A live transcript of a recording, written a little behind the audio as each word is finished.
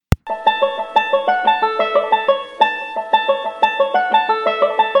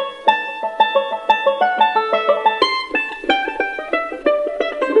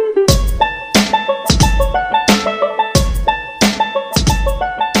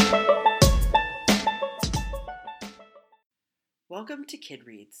Welcome to Kid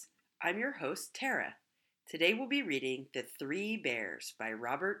Reads. I'm your host, Tara. Today we'll be reading The Three Bears by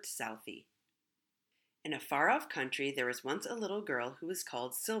Robert Southey. In a far-off country, there was once a little girl who was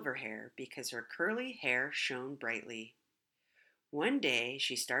called Silverhair because her curly hair shone brightly. One day,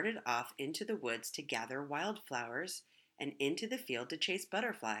 she started off into the woods to gather wildflowers and into the field to chase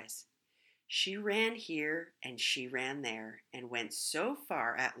butterflies. She ran here and she ran there and went so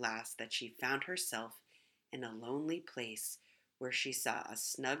far at last that she found herself in a lonely place where she saw a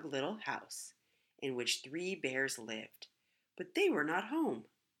snug little house in which three bears lived, but they were not home.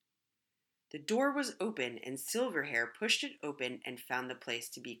 The door was open, and Silverhair pushed it open and found the place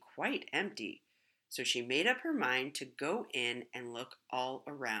to be quite empty, so she made up her mind to go in and look all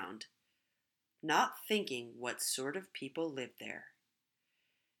around, not thinking what sort of people lived there.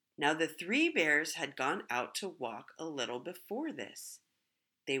 Now the three bears had gone out to walk a little before this.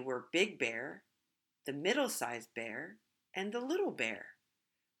 They were Big Bear, the middle-sized bear, and the little bear,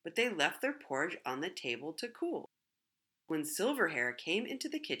 but they left their porridge on the table to cool. When Silverhair came into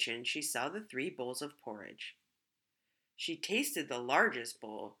the kitchen, she saw the three bowls of porridge. She tasted the largest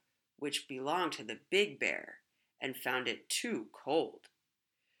bowl, which belonged to the big bear, and found it too cold.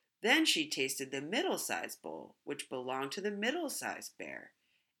 Then she tasted the middle-sized bowl, which belonged to the middle-sized bear,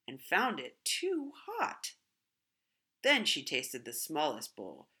 and found it too hot. Then she tasted the smallest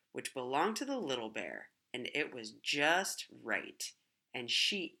bowl, which belonged to the little bear, and it was just right, and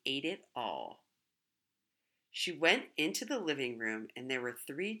she ate it all. She went into the living room, and there were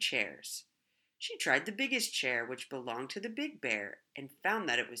three chairs. She tried the biggest chair, which belonged to the big bear, and found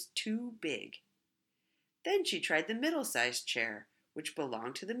that it was too big. Then she tried the middle-sized chair, which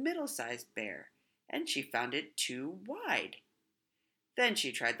belonged to the middle-sized bear, and she found it too wide. Then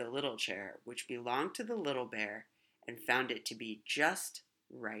she tried the little chair, which belonged to the little bear, and found it to be just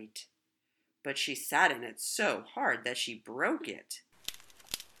right. But she sat in it so hard that she broke it.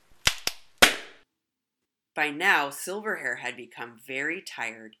 By now, Silverhair had become very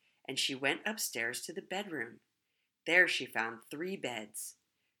tired, and she went upstairs to the bedroom. There she found three beds.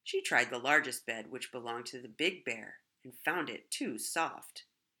 She tried the largest bed, which belonged to the big bear, and found it too soft.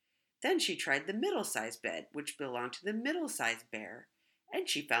 Then she tried the middle-sized bed, which belonged to the middle-sized bear, and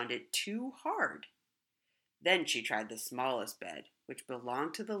she found it too hard. Then she tried the smallest bed, which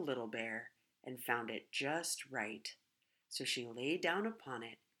belonged to the little bear, and found it just right. So she lay down upon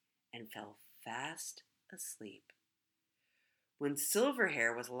it and fell fast asleep. When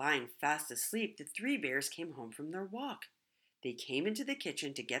Silverhair was lying fast asleep, the three bears came home from their walk. They came into the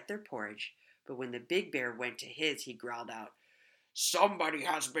kitchen to get their porridge, but when the big bear went to his, he growled out, "Somebody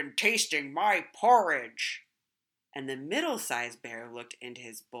has been tasting my porridge!" And the middle-sized bear looked into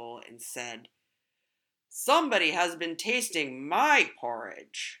his bowl and said, "Somebody has been tasting my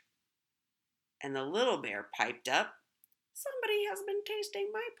porridge." And the little bear piped up, "Somebody has been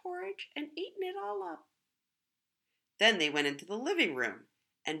tasting my porridge and eaten it all up." Then they went into the living room,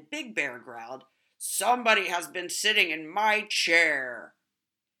 and Big Bear growled, "Somebody has been sitting in my chair."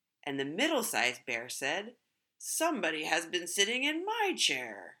 And the middle-sized bear said, "Somebody has been sitting in my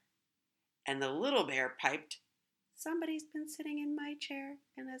chair." And the little bear piped, "Somebody's been sitting in my chair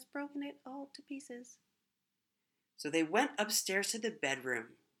and has broken it all to pieces." So they went upstairs to the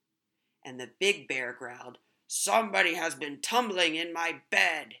bedroom, and the big bear growled, "Somebody has been tumbling in my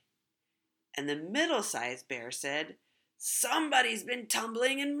bed." And the middle-sized bear said, "Somebody's been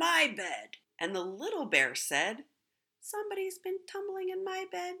tumbling in my bed." And the little bear said, "Somebody's been tumbling in my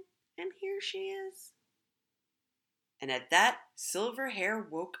bed, and here she is." And at that, Silverhair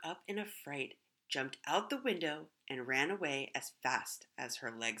woke up in a fright, jumped out the window, and ran away as fast as her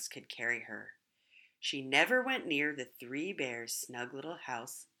legs could carry her. She never went near the three bears' snug little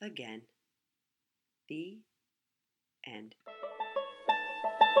house again. The end.